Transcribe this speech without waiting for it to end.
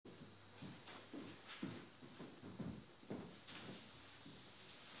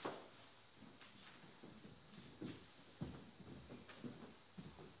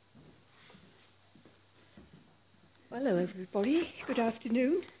Hello everybody, good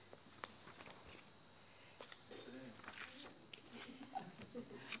afternoon.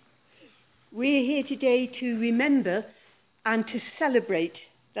 We're here today to remember and to celebrate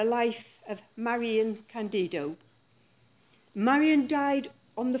the life of Marion Candido. Marion died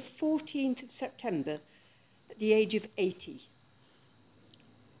on the 14th of September at the age of 80.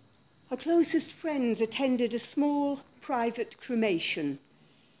 Her closest friends attended a small private cremation.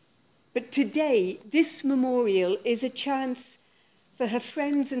 But today, this memorial is a chance for her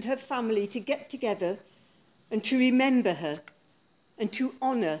friends and her family to get together and to remember her and to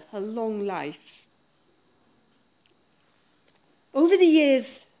honour her long life. Over the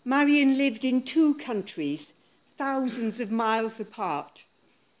years, Marion lived in two countries, thousands of miles apart.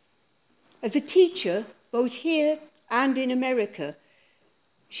 As a teacher, both here and in America,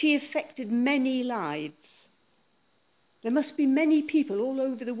 she affected many lives. There must be many people all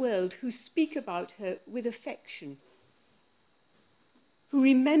over the world who speak about her with affection, who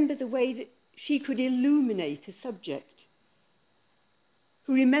remember the way that she could illuminate a subject,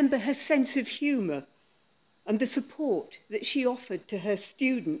 who remember her sense of humour and the support that she offered to her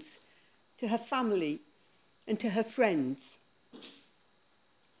students, to her family, and to her friends.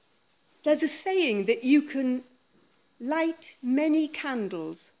 There's a saying that you can light many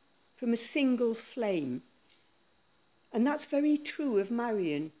candles from a single flame. And that's very true of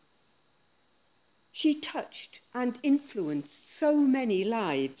Marion. She touched and influenced so many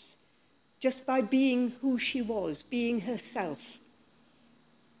lives just by being who she was, being herself.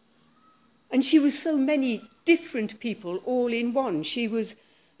 And she was so many different people all in one. She was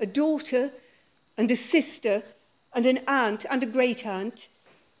a daughter and a sister and an aunt and a great-aunt.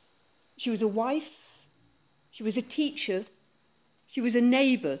 She was a wife, she was a teacher, she was a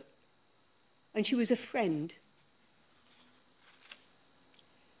neighbour, and she was a friend.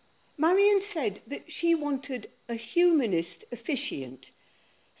 Marion said that she wanted a humanist officiant.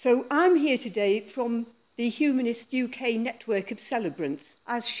 So I'm here today from the Humanist UK network of celebrants,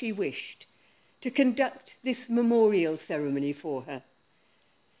 as she wished, to conduct this memorial ceremony for her.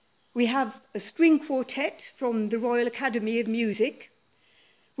 We have a string quartet from the Royal Academy of Music.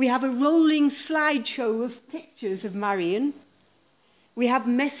 We have a rolling slideshow of pictures of Marion. We have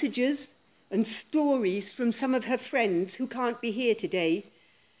messages and stories from some of her friends who can't be here today,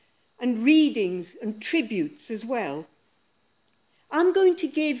 and readings and tributes as well. I'm going to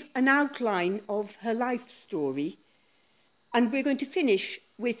give an outline of her life story, and we're going to finish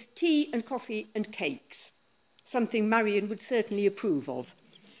with tea and coffee and cakes, something Marion would certainly approve of.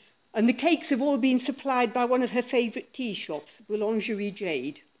 And the cakes have all been supplied by one of her favourite tea shops, Boulangerie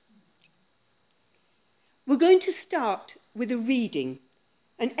Jade. We're going to start with a reading,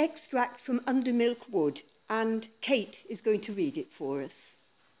 an extract from Under Milk Wood, and Kate is going to read it for us.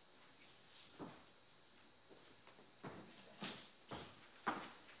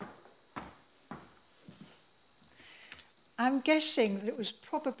 I'm guessing that it was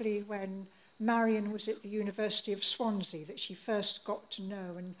probably when Marion was at the University of Swansea that she first got to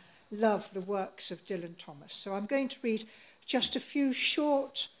know and love the works of Dylan Thomas. So I'm going to read just a few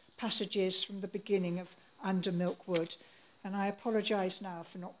short passages from the beginning of Under Milk Wood, and I apologise now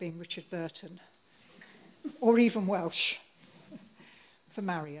for not being Richard Burton, or even Welsh, for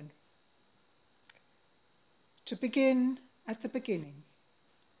Marion. To begin at the beginning.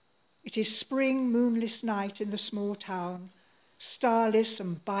 It is spring, moonless night in the small town, starless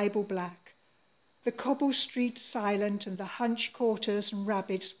and Bible black, the cobble streets silent and the hunch quarters and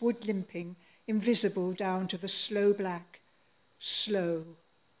rabbits wood limping, invisible down to the slow black,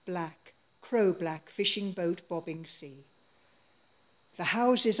 crow-black fishing boat bobbing sea. The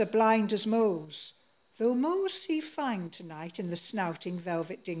houses are blind as moles, though moles see fine tonight in the snouting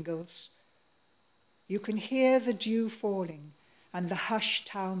velvet dingles. You can hear the dew falling and the hushed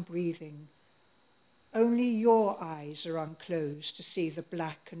town breathing. Only your eyes are unclosed to see the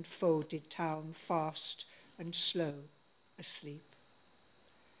black and folded town fast and slow asleep.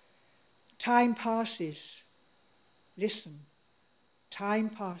 Time passes. Listen, time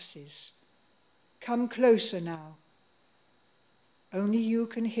passes. Come closer now. Only you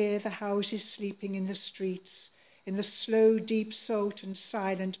can hear the houses sleeping in the streets, in the slow, deep salt and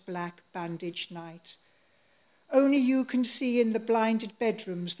silent black bandaged night. Only you can see in the blinded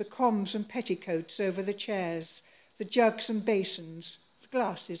bedrooms the combs and petticoats over the chairs, the jugs and basins, the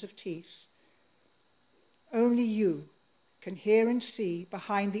glasses of teeth. Only you can hear and see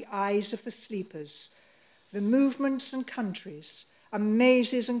behind the eyes of the sleepers the movements and countries and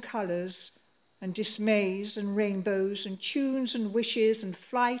mazes and colours and dismays and rainbows and tunes and wishes and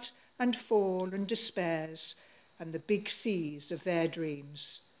flight and fall and despairs and the big seas of their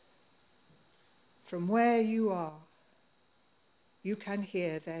dreams. From where you are, you can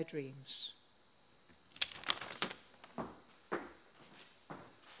hear their dreams.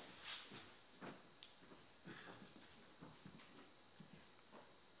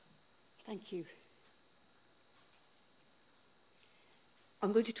 Thank you.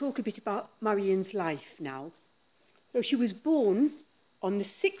 I'm going to talk a bit about Marion's life now. So she was born on the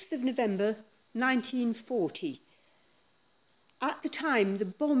 6th of November 1940. At the time, the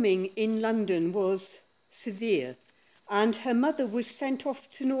bombing in London was severe, and her mother was sent off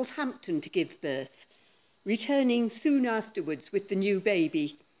to Northampton to give birth, returning soon afterwards with the new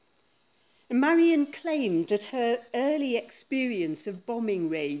baby. And Marion claimed that her early experience of bombing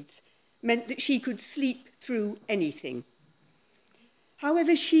raids meant that she could sleep through anything.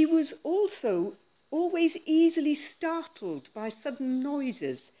 However, she was also always easily startled by sudden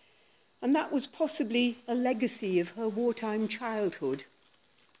noises, and that was possibly a legacy of her wartime childhood.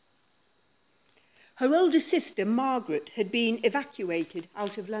 Her older sister, Margaret, had been evacuated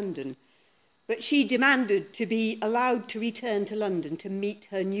out of London, but she demanded to be allowed to return to London to meet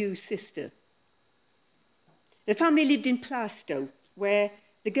her new sister. The family lived in Plaistow, where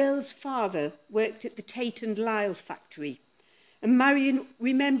the girl's father worked at the Tate and Lyle factory, and Marion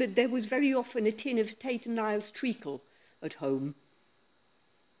remembered there was very often a tin of Tate and Lyle's treacle at home.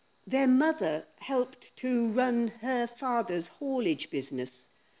 Their mother helped to run her father's haulage business.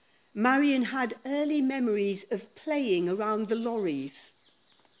 Marion had early memories of playing around the lorries.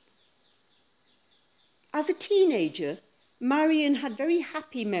 As a teenager, Marion had very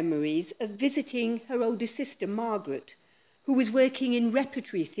happy memories of visiting her older sister, Margaret, who was working in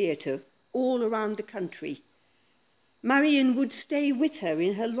repertory theatre all around the country. Marion would stay with her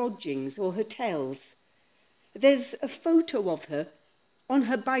in her lodgings or hotels. There's a photo of her on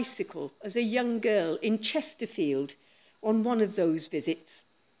her bicycle as a young girl in Chesterfield on one of those visits.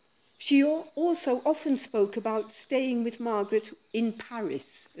 She also often spoke about staying with Margaret in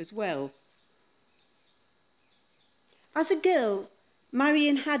Paris as well. As a girl,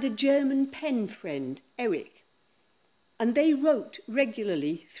 Marion had a German pen friend, Eric, and they wrote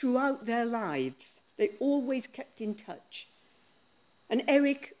regularly throughout their lives. They always kept in touch. And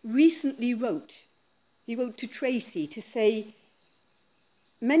Eric recently wrote to Tracy to say,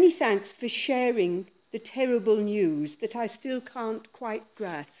 "Many thanks for sharing the terrible news that I still can't quite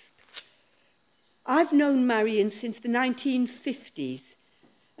grasp. I've known Marion since the 1950s,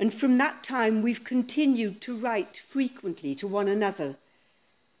 and from that time we've continued to write frequently to one another.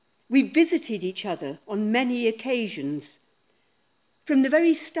 We visited each other on many occasions. From the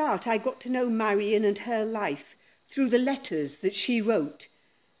very start, I got to know Marion and her life through the letters that she wrote,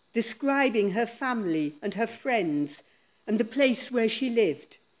 describing her family and her friends and the place where she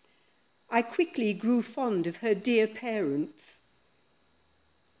lived. I quickly grew fond of her dear parents.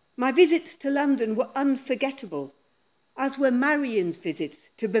 My visits to London were unforgettable, as were Marion's visits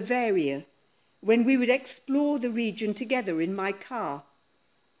to Bavaria, when we would explore the region together in my car.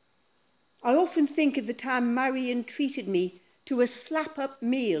 I often think of the time Marion treated me to a slap-up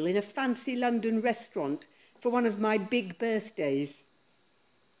meal in a fancy London restaurant for one of my big birthdays.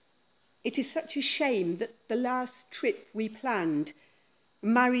 It is such a shame that the last trip we planned,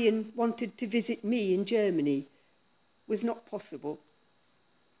 Marion wanted to visit me in Germany, was not possible.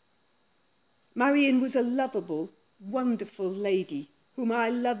 Marion was a lovable, wonderful lady whom I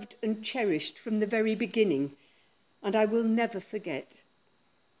loved and cherished from the very beginning, and I will never forget.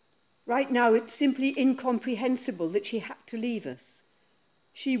 Right now, it's simply incomprehensible that she had to leave us.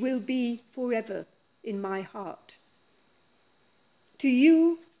 She will be forever in my heart. To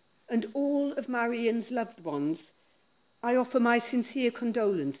you and all of Marion's loved ones, I offer my sincere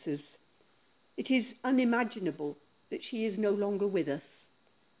condolences. It is unimaginable that she is no longer with us.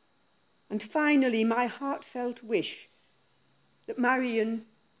 And finally, my heartfelt wish that Marion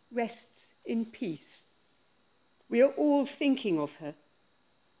rests in peace. We are all thinking of her,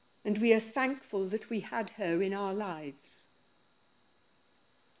 and we are thankful that we had her in our lives.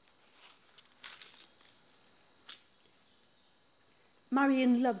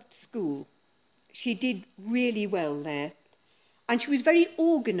 Marion loved school. She did really well there, and she was very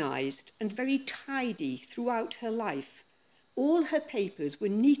organised and very tidy throughout her life. All her papers were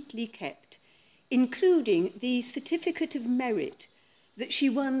neatly kept, including the Certificate of Merit that she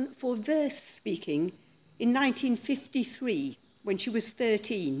won for verse speaking in 1953, when she was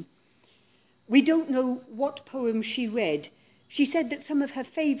 13. We don't know what poems she read. She said that some of her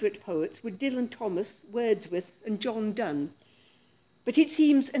favourite poets were Dylan Thomas, Wordsworth, and John Donne. But it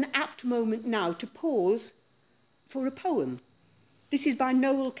seems an apt moment now to pause for a poem. This is by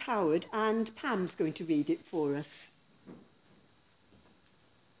Noel Coward, and Pam's going to read it for us.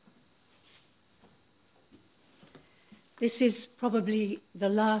 This is probably the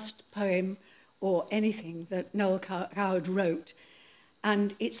last poem or anything that Noel Coward wrote,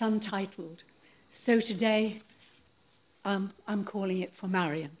 and it's untitled. So today, I'm calling it for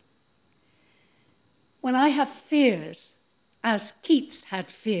Marion. When I have fears, as Keats had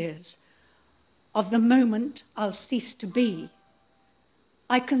fears, of the moment I'll cease to be,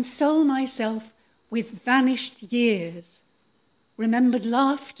 I console myself with vanished years, remembered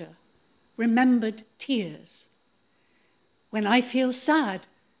laughter, remembered tears. When I feel sad,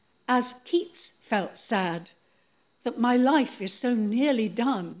 as Keats felt sad, that my life is so nearly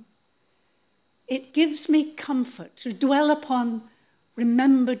done, it gives me comfort to dwell upon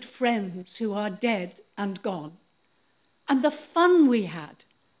remembered friends who are dead and gone, and the fun we had,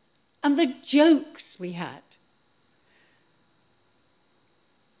 and the jokes we had.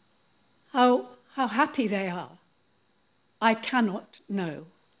 How happy they are, I cannot know,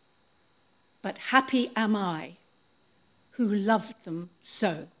 but happy am I, who loved them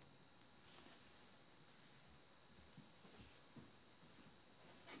so.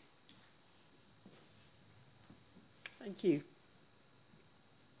 Thank you.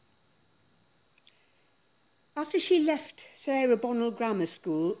 After she left Sarah Bonnell Grammar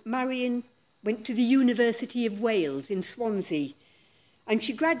School, Marion went to the University of Wales in Swansea, and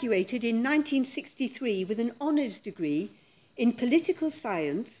she graduated in 1963 with an honours degree in political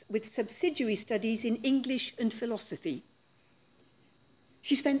science with subsidiary studies in English and philosophy.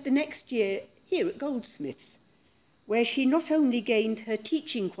 She spent the next year here at Goldsmiths, where she not only gained her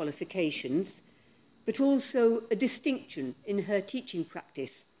teaching qualifications, but also a distinction in her teaching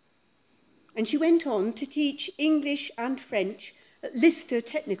practice. And she went on to teach English and French at Lister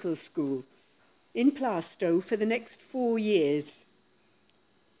Technical School in Plaistow for the next 4 years.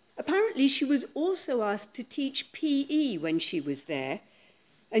 Apparently, she was also asked to teach PE when she was there,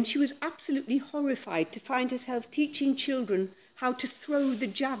 and she was absolutely horrified to find herself teaching children how to throw the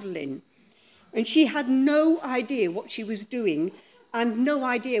javelin. And she had no idea what she was doing and no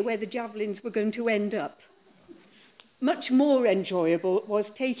idea where the javelins were going to end up. Much more enjoyable was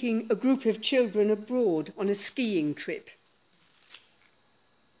taking a group of children abroad on a skiing trip.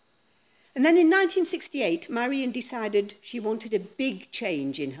 And then in 1968, Marion decided she wanted a big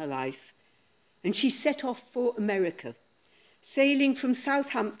change in her life, and she set off for America, sailing from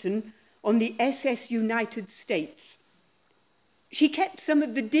Southampton on the SS United States. She kept some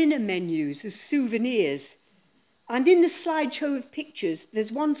of the dinner menus as souvenirs, and in the slideshow of pictures, there's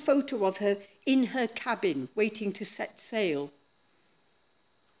one photo of her in her cabin waiting to set sail.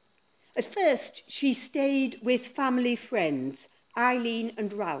 At first, she stayed with family friends, Eileen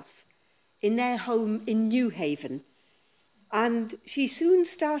and Ralph, in their home in New Haven, and she soon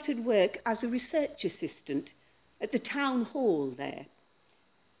started work as a research assistant at the town hall there.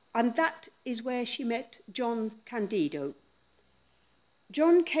 And that is where she met John Candido.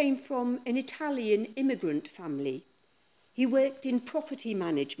 John came from an Italian immigrant family. He worked in property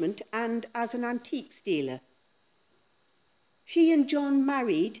management and as an antiques dealer. She and John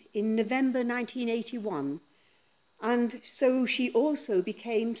married in November 1981, and so she also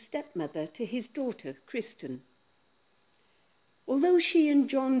became stepmother to his daughter, Kristen. Although she and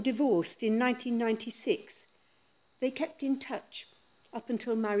John divorced in 1996, they kept in touch up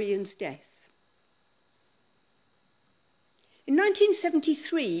until Marion's death. In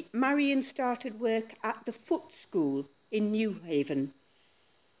 1973, Marion started work at the Foot School in New Haven.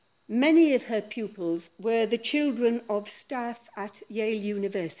 Many of her pupils were the children of staff at Yale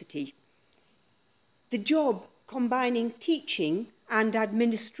University. The job combining teaching and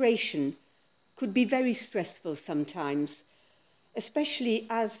administration could be very stressful sometimes, especially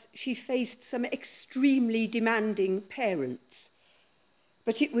as she faced some extremely demanding parents.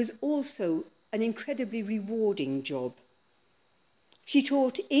 But it was also an incredibly rewarding job. She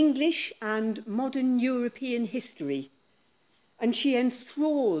taught English and modern European history, and she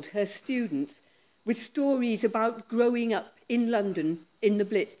enthralled her students with stories about growing up in London in the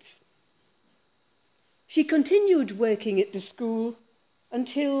Blitz. She continued working at the school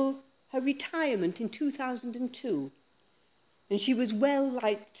until her retirement in 2002, and she was well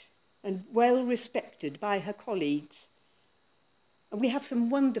liked and well respected by her colleagues. And we have some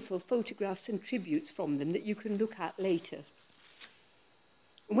wonderful photographs and tributes from them that you can look at later.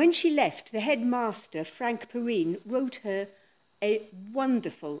 When she left, the headmaster, Frank Perrine, wrote her a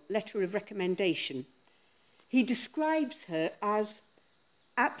wonderful letter of recommendation. He describes her as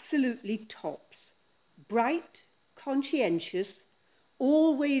absolutely tops, bright, conscientious,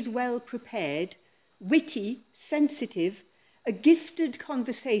 always well prepared, witty, sensitive, a gifted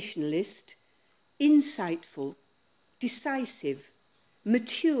conversationalist, insightful, decisive,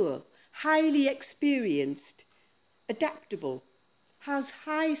 mature, highly experienced, adaptable, has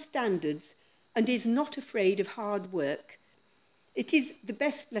high standards, and is not afraid of hard work. It is the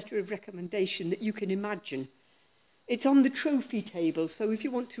best letter of recommendation that you can imagine. It's on the trophy table, so if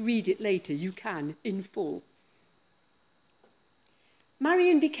you want to read it later, you can, in full.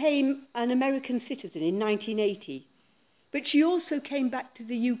 Marion became an American citizen in 1980, but she also came back to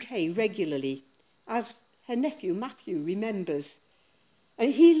the UK regularly, as her nephew Matthew remembers.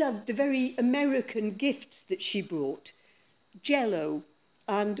 And he loved the very American gifts that she brought, Jell-O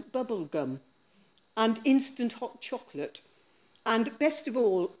and bubble gum and instant hot chocolate, and best of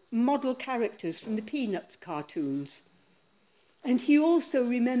all, model characters from the Peanuts cartoons. And he also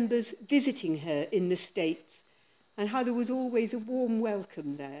remembers visiting her in the States and how there was always a warm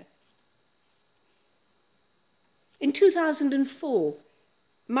welcome there. In 2004,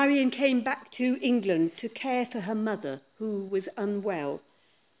 Marion came back to England to care for her mother, who was unwell,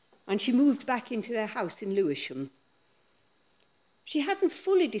 and she moved back into their house in Lewisham. She hadn't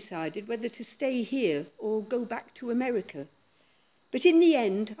fully decided whether to stay here or go back to America, but in the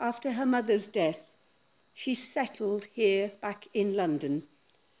end, after her mother's death, she settled here back in London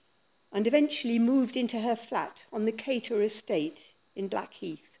and eventually moved into her flat on the Cater estate in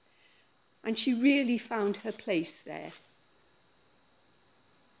Blackheath, and she really found her place there.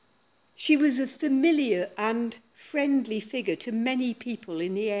 She was a familiar and friendly figure to many people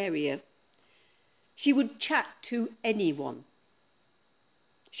in the area. She would chat to anyone.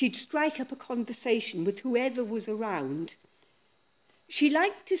 She'd strike up a conversation with whoever was around. She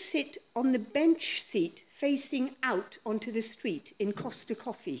liked to sit on the bench seat facing out onto the street in Costa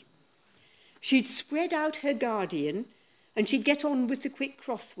Coffee. She'd spread out her Guardian and she'd get on with the quick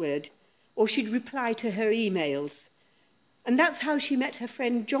crossword, or she'd reply to her emails. And that's how she met her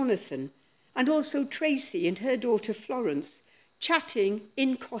friend Jonathan, and also Tracy and her daughter Florence, chatting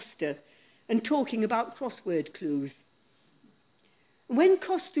in Costa and talking about crossword clues. When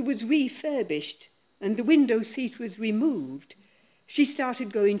Costa was refurbished and the window seat was removed, she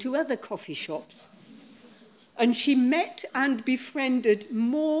started going to other coffee shops. And she met and befriended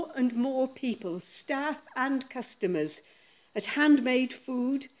more and more people, staff and customers, at Handmade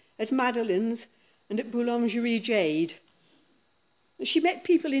Food, at Madeline's, and at Boulangerie Jade. She met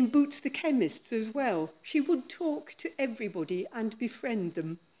people in Boots the Chemist's as well. She would talk to everybody and befriend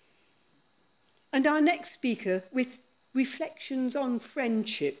them. And our next speaker, with reflections on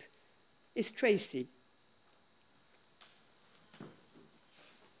friendship, is Tracy.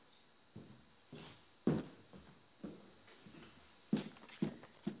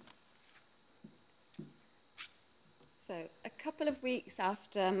 So, a couple of weeks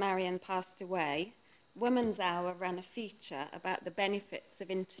after Marion passed away, Woman's Hour ran a feature about the benefits of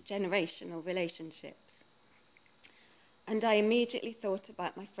intergenerational relationships. And I immediately thought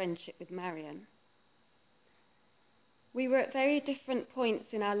about my friendship with Marion. We were at very different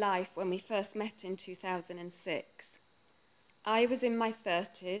points in our life when we first met in 2006. I was in my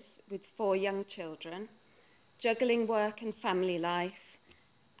 30s with 4 young children, juggling work and family life,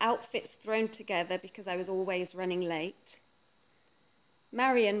 outfits thrown together because I was always running late.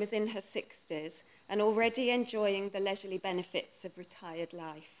 Marion was in her 60s and already enjoying the leisurely benefits of retired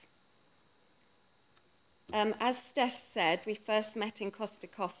life. As Steph said, we first met in Costa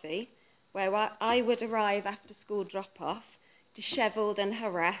Coffee, where I would arrive after school drop-off, dishevelled and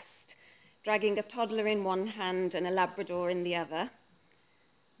harassed, dragging a toddler in one hand and a Labrador in the other.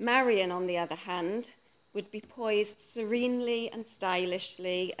 Marion, on the other hand, would be poised serenely and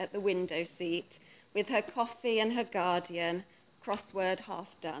stylishly at the window seat with her coffee and her Guardian, crossword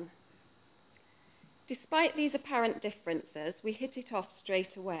half done. Despite these apparent differences, we hit it off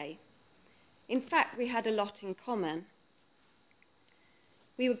straight away. In fact, we had a lot in common.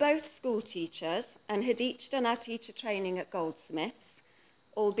 We were both school teachers and had each done our teacher training at Goldsmiths,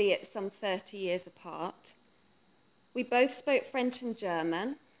 albeit some 30 years apart. We both spoke French and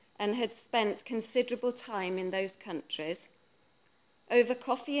German and had spent considerable time in those countries. Over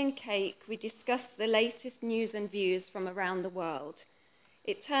coffee and cake, we discussed the latest news and views from around the world.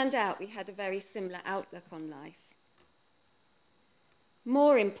 It turned out we had a very similar outlook on life.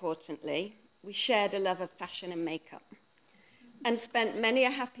 More importantly, we shared a love of fashion and makeup and spent many a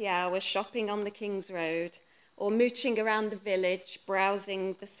happy hour shopping on the King's Road or mooching around the village,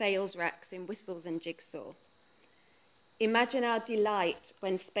 browsing the sales racks in Whistles and Jigsaw. Imagine our delight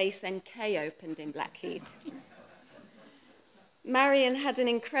when Space NK opened in Blackheath. Marion had an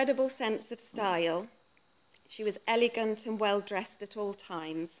incredible sense of style. She was elegant and well-dressed at all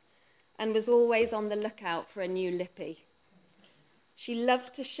times and was always on the lookout for a new lippy. She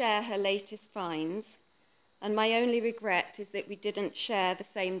loved to share her latest finds, and my only regret is that we didn't share the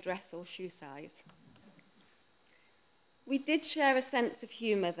same dress or shoe size. We did share a sense of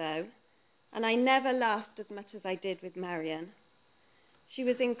humour, though, and I never laughed as much as I did with Marion. She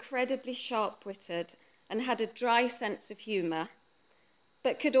was incredibly sharp-witted and had a dry sense of humour,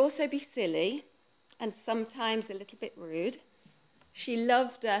 but could also be silly and sometimes a little bit rude. She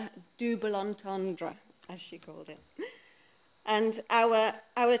loved a double entendre, as she called it. And our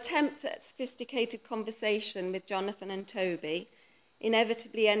attempt at sophisticated conversation with Jonathan and Toby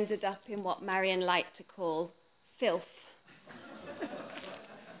inevitably ended up in what Marion liked to call filth.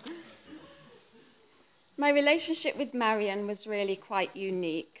 My relationship with Marion was really quite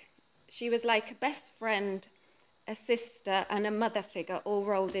unique. She was like a best friend, a sister, and a mother figure all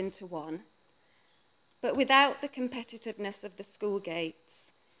rolled into one, but without the competitiveness of the school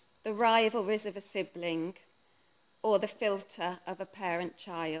gates, the rivalries of a sibling, or the filter of a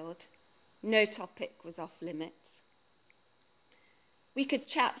parent-child. No topic was off limits. We could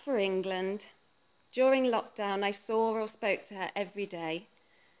chat for England. During lockdown, I saw or spoke to her every day,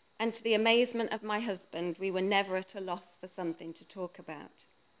 and to the amazement of my husband, we were never at a loss for something to talk about.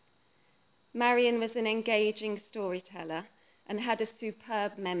 Marion was an engaging storyteller and had a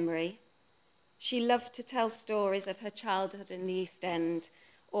superb memory. She loved to tell stories of her childhood in the East End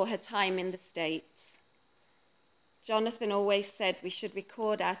or her time in the States. Jonathan always said we should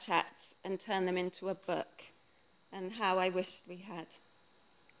record our chats and turn them into a book, and how I wished we had.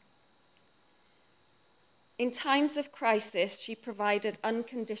 In times of crisis, she provided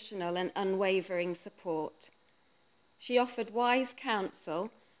unconditional and unwavering support. She offered wise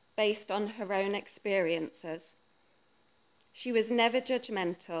counsel based on her own experiences. She was never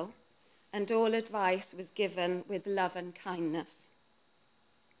judgmental, and all advice was given with love and kindness.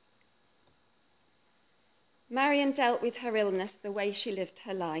 Marion dealt with her illness the way she lived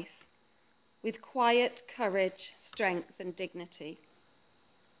her life, with quiet courage, strength, and dignity.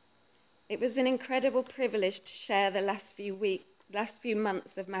 It was an incredible privilege to share the last few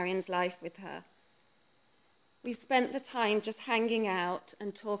months of Marion's life with her. We spent the time just hanging out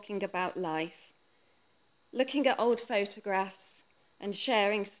and talking about life, looking at old photographs and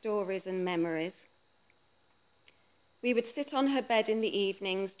sharing stories and memories. We would sit on her bed in the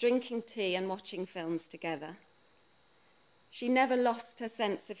evenings, drinking tea and watching films together. She never lost her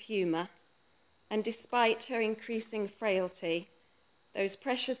sense of humour, and despite her increasing frailty, those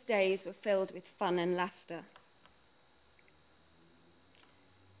precious days were filled with fun and laughter.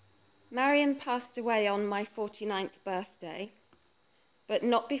 Marion passed away on my 49th birthday, but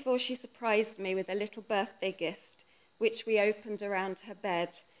not before she surprised me with a little birthday gift, which we opened around her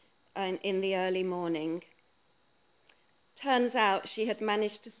bed in the early morning. Turns out she had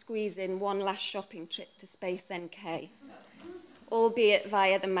managed to squeeze in one last shopping trip to Space NK, albeit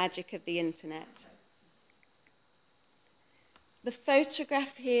via the magic of the internet. The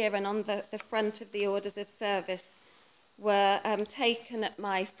photograph here and on the front of the orders of service were taken at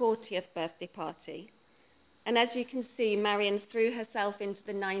my 40th birthday party. And as you can see, Marion threw herself into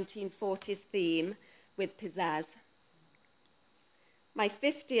the 1940s theme with pizzazz. My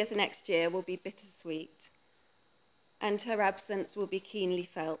 50th next year will be bittersweet, and her absence will be keenly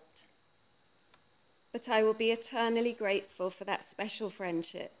felt. But I will be eternally grateful for that special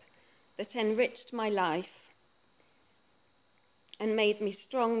friendship that enriched my life and made me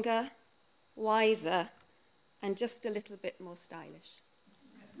stronger, wiser, and just a little bit more stylish.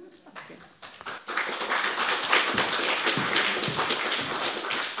 Okay.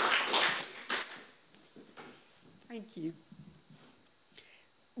 Thank you.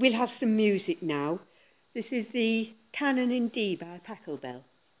 We'll have some music now. This is the Canon in D by Pachelbel.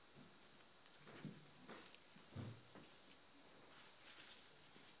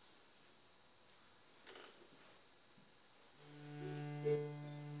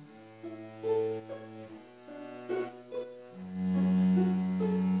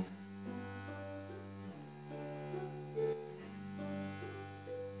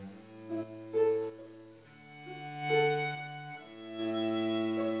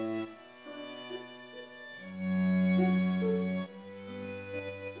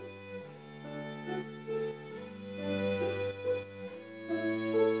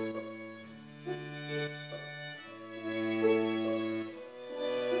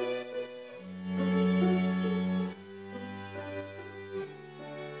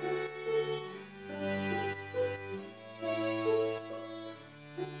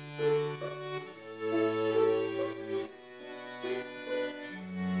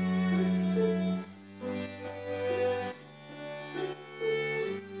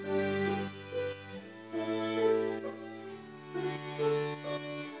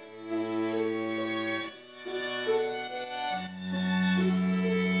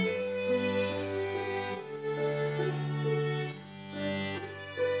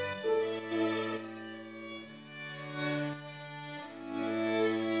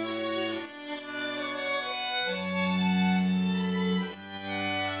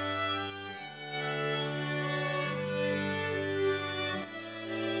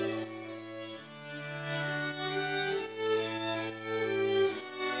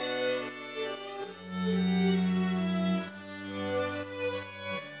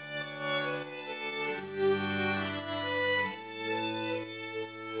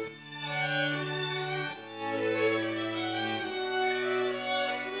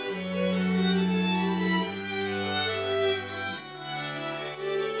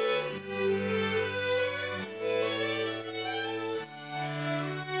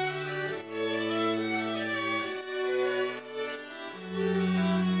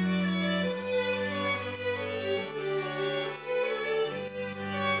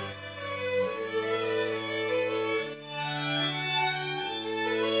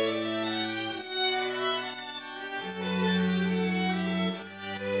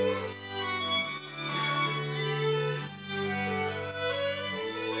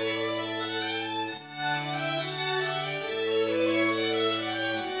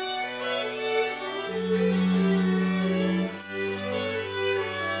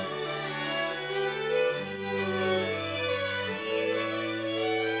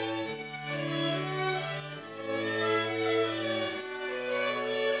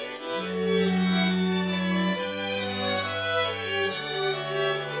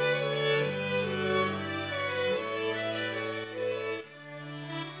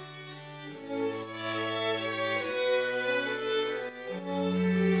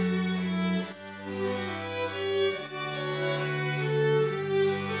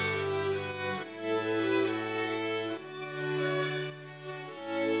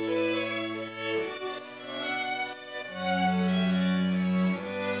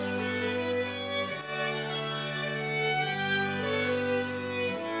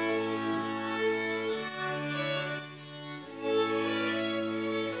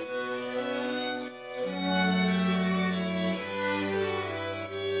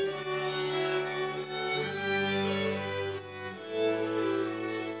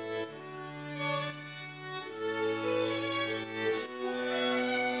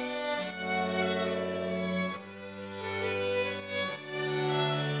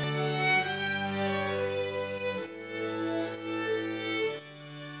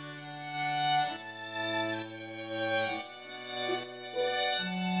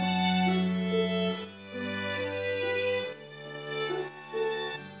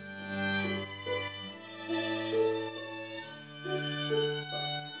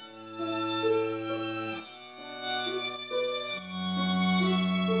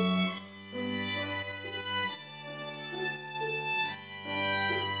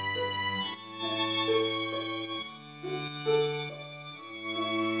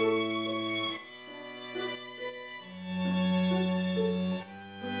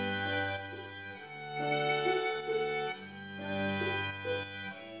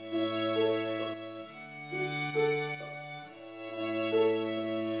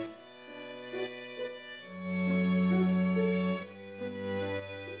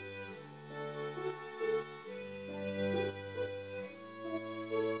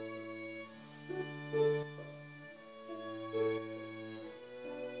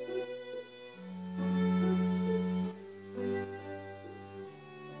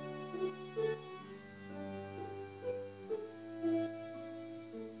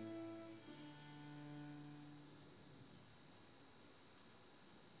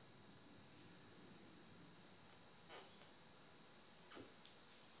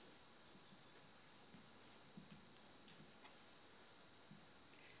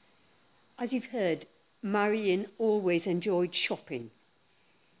 As you've heard, Marion always enjoyed shopping.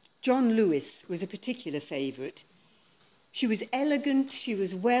 John Lewis was a particular favourite. She was elegant, she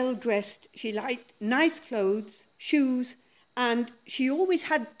was well-dressed, she liked nice clothes, shoes, and she always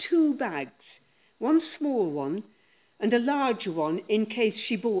had 2 bags, one small one and a larger one in case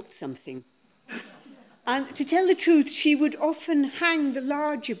she bought something. And to tell the truth, she would often hang the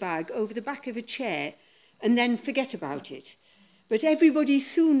larger bag over the back of a chair and then forget about it. But everybody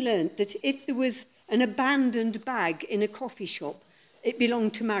soon learnt that if there was an abandoned bag in a coffee shop, it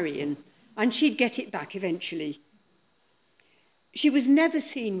belonged to Marion, and she'd get it back eventually. She was never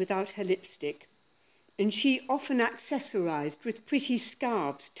seen without her lipstick, and she often accessorised with pretty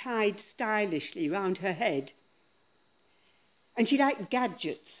scarves tied stylishly round her head. And she liked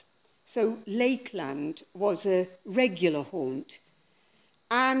gadgets, so Lakeland was a regular haunt.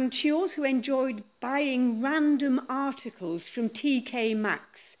 And she also enjoyed buying random articles from TK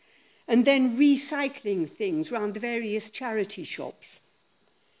Maxx and then recycling things round the various charity shops.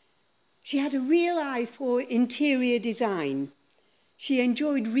 She had a real eye for interior design. She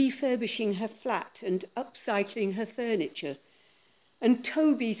enjoyed refurbishing her flat and upcycling her furniture. And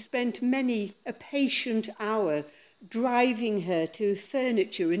Toby spent many a patient hour driving her to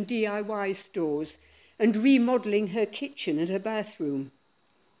furniture and DIY stores and remodelling her kitchen and her bathroom.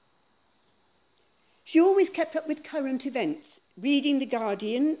 She always kept up with current events, reading The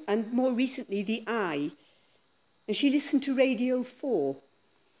Guardian and more recently The Eye, and she listened to Radio 4.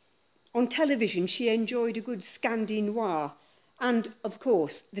 On television, she enjoyed a good Scandi Noir and, of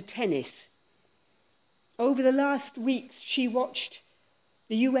course, the tennis. Over the last weeks, she watched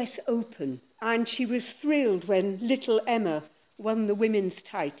the US Open, and she was thrilled when little Emma won the women's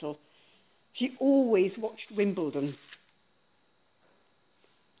title. She always watched Wimbledon.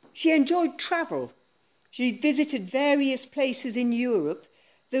 She enjoyed travel. She visited various places in Europe,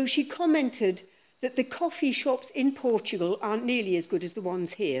 though she commented that the coffee shops in Portugal aren't nearly as good as the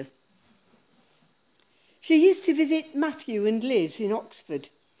ones here. She used to visit Matthew and Liz in Oxford,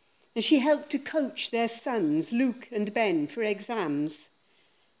 and she helped to coach their sons, Luke and Ben, for exams.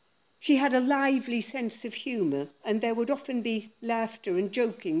 She had a lively sense of humour, and there would often be laughter and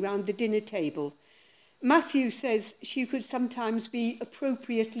joking round the dinner table. Matthew says she could sometimes be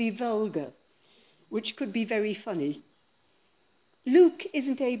appropriately vulgar, which could be very funny. Luke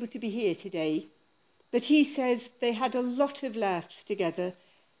isn't able to be here today, but he says they had a lot of laughs together,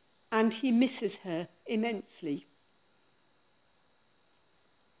 and he misses her immensely.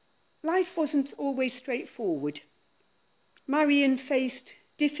 Life wasn't always straightforward. Marion faced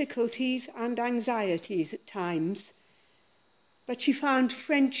difficulties and anxieties at times, but she found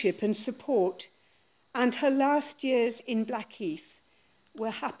friendship and support, and her last years in Blackheath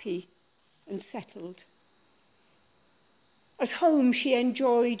were happy and settled. At home, she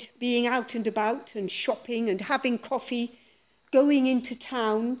enjoyed being out and about and shopping and having coffee, going into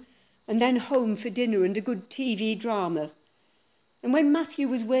town, and then home for dinner and a good TV drama. And when Matthew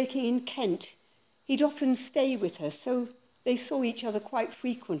was working in Kent, he'd often stay with her, so they saw each other quite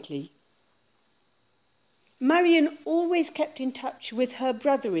frequently. Marion always kept in touch with her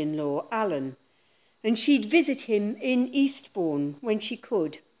brother-in-law, Alan, and she'd visit him in Eastbourne when she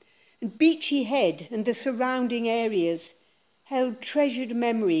could. And Beachy Head and the surrounding areas held treasured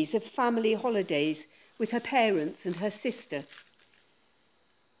memories of family holidays with her parents and her sister.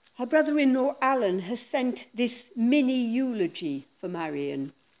 Her brother-in-law, Alan, has sent this mini eulogy for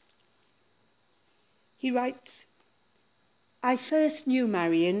Marion. He writes, "I first knew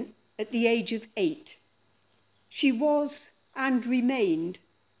Marion at the age of 8. She was and remained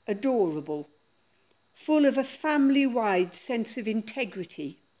adorable, full of a family-wide sense of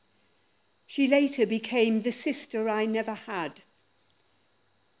integrity. She later became the sister I never had.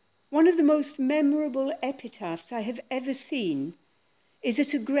 One of the most memorable epitaphs I have ever seen is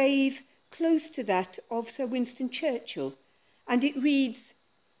at a grave close to that of Sir Winston Churchill, and it reads,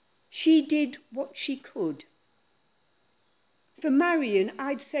 'She did what she could.' For Marion,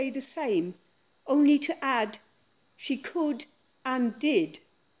 I'd say the same, only to add, she could and did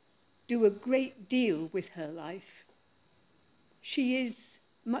do a great deal with her life. She is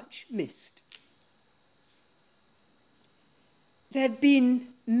much missed." There have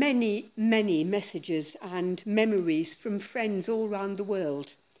been many, many messages and memories from friends all around the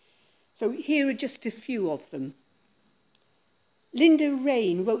world. So here are just a few of them. Linda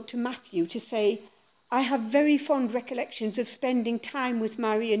Rain wrote to Matthew to say, "I have very fond recollections of spending time with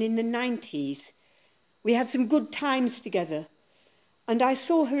Marion in the 90s. We had some good times together, and I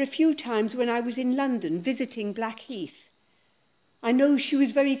saw her a few times when I was in London visiting Blackheath. I know she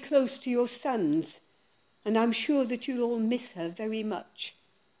was very close to your sons, and I'm sure that you'll all miss her very much.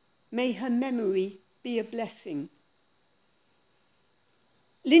 May her memory be a blessing.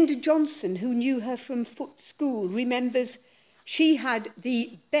 Linda Johnson, who knew her from Foot School, remembers she had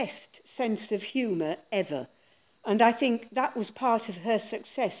the best sense of humour ever, and I think that was part of her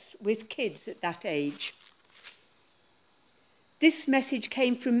success with kids at that age. This message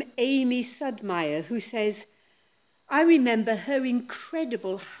came from Amy Sudmeyer, who says, I remember her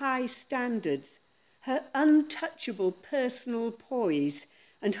incredible high standards, her untouchable personal poise,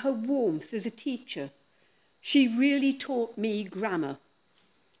 and her warmth as a teacher. She really taught me grammar.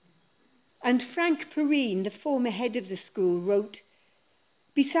 And Frank Perrine, the former head of the school, wrote,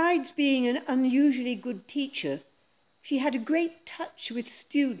 besides being an unusually good teacher, she had a great touch with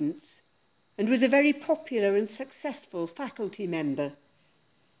students and was a very popular and successful faculty member.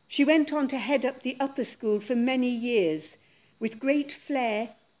 She went on to head up the upper school for many years with great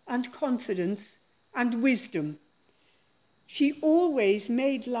flair and confidence and wisdom. She always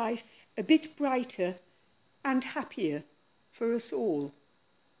made life a bit brighter and happier for us all.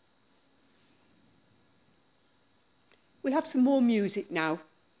 We'll have some more music now.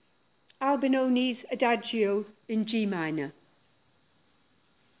 Albinoni's Adagio in G minor.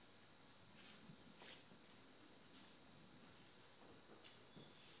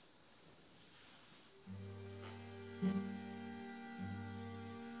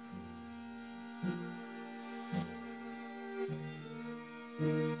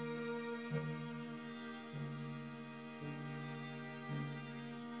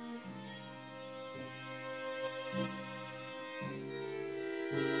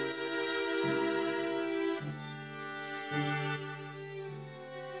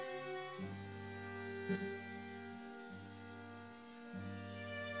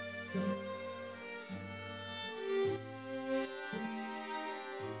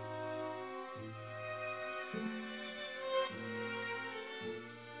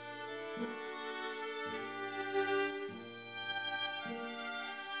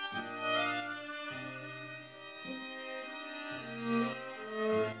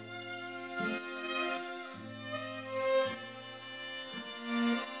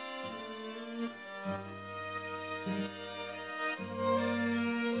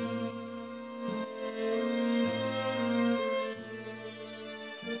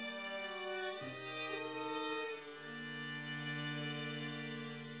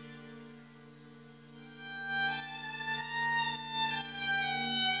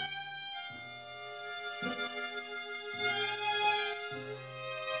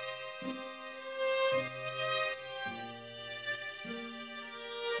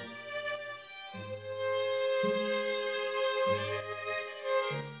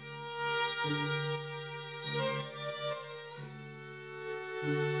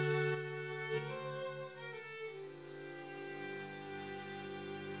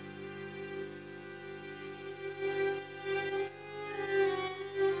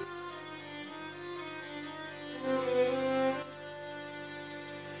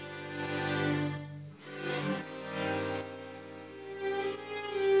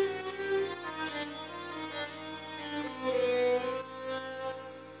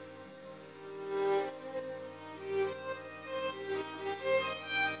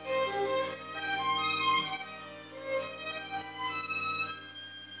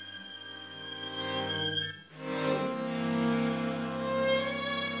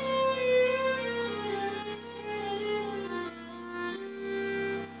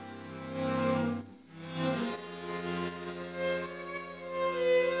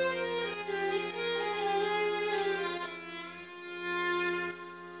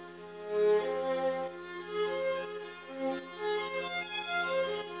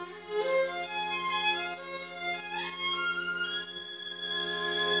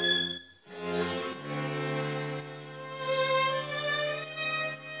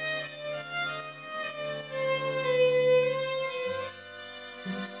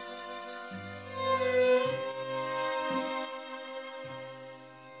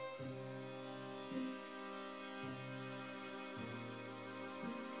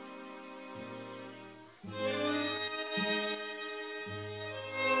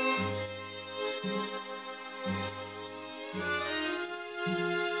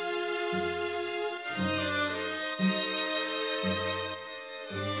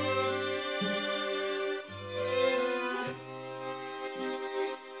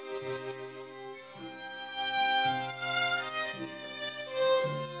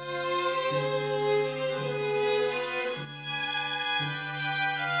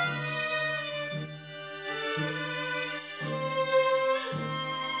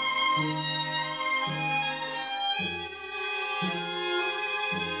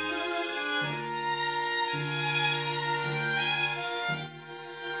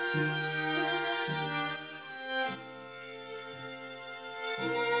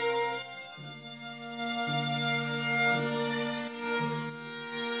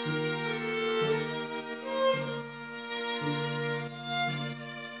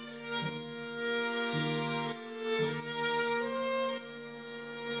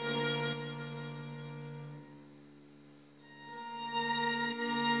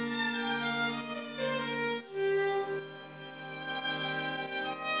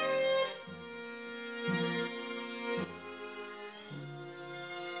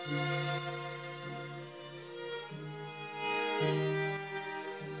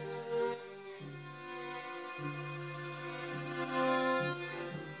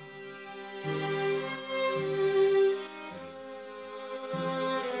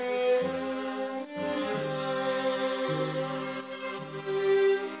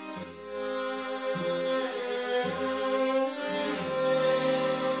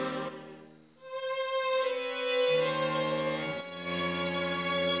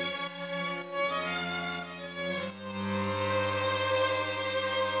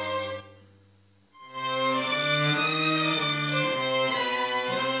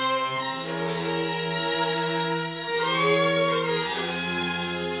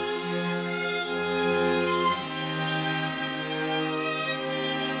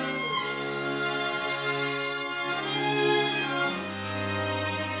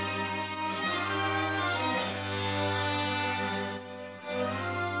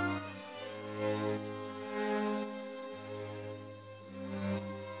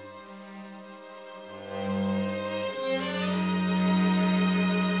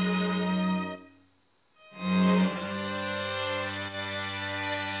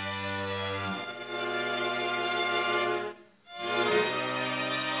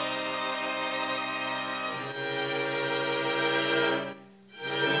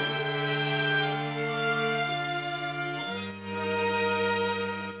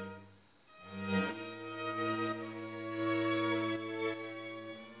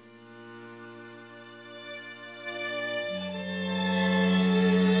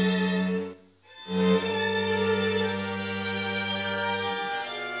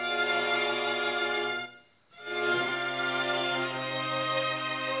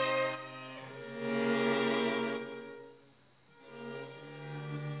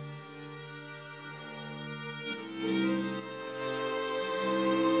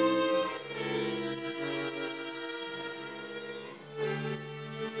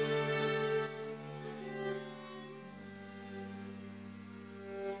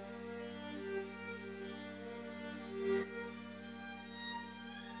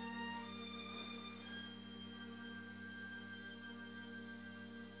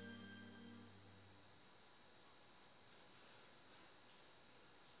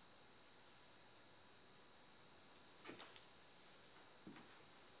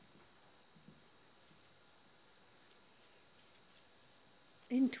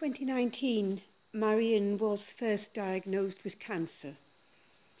 In 2019, Marion was first diagnosed with cancer.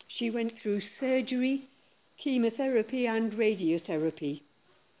 She went through surgery, chemotherapy and radiotherapy,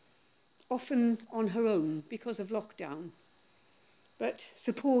 often on her own because of lockdown, but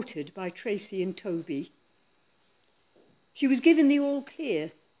supported by Tracy and Toby. She was given the all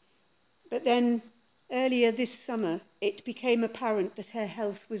clear, but then earlier this summer it became apparent that her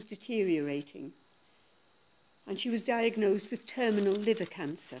health was deteriorating, and she was diagnosed with terminal liver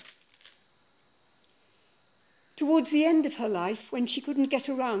cancer. Towards the end of her life, when she couldn't get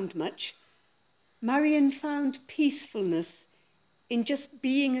around much, Marion found peacefulness in just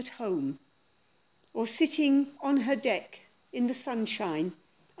being at home or sitting on her deck in the sunshine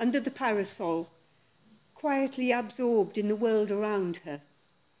under the parasol, quietly absorbed in the world around her.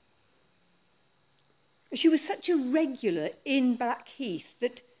 She was such a regular in Blackheath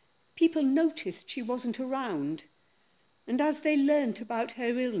that people noticed she wasn't around, and as they learnt about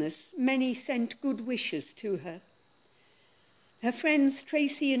her illness, many sent good wishes to her. Her friends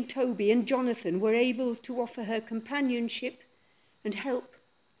Tracy and Toby and Jonathan were able to offer her companionship and help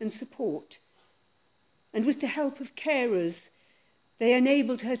and support. And with the help of carers, they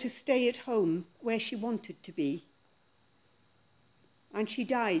enabled her to stay at home where she wanted to be. And she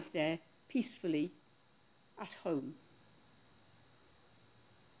died there, peacefully, at home.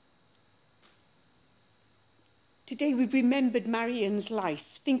 Today we've remembered Marion's life,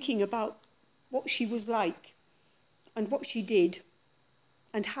 thinking about what she was like and what she did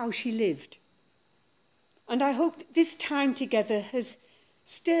and how she lived. And I hope that this time together has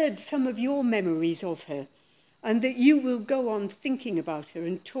stirred some of your memories of her, and that you will go on thinking about her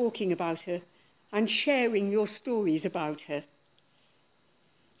and talking about her and sharing your stories about her.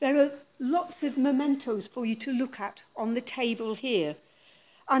 There are lots of mementos for you to look at on the table here.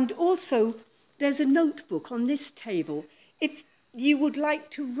 And also, there's a notebook on this table. If you would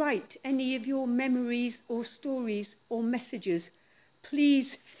like to write any of your memories or stories or messages,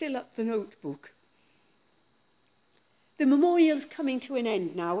 please fill up the notebook. The memorial's coming to an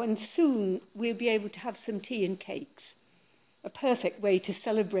end now, and soon we'll be able to have some tea and cakes. A perfect way to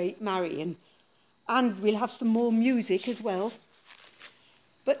celebrate Marion. And we'll have some more music as well.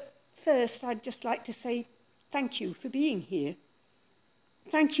 But first, I'd just like to say thank you for being here.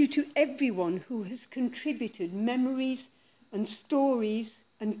 Thank you to everyone who has contributed memories and stories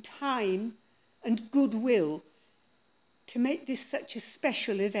and time and goodwill to make this such a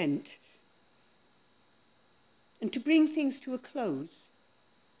special event. And to bring things to a close,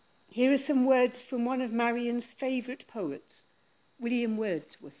 here are some words from one of Marion's favourite poets, William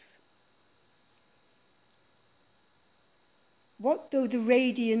Wordsworth. What though the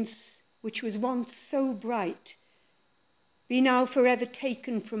radiance which was once so bright be now forever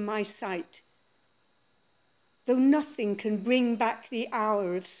taken from my sight, though nothing can bring back the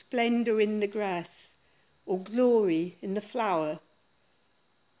hour of splendour in the grass or glory in the flower,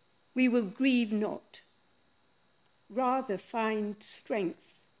 we will grieve not, rather find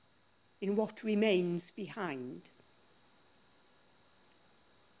strength in what remains behind.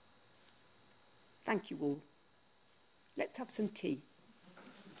 Thank you all. Let's have some tea.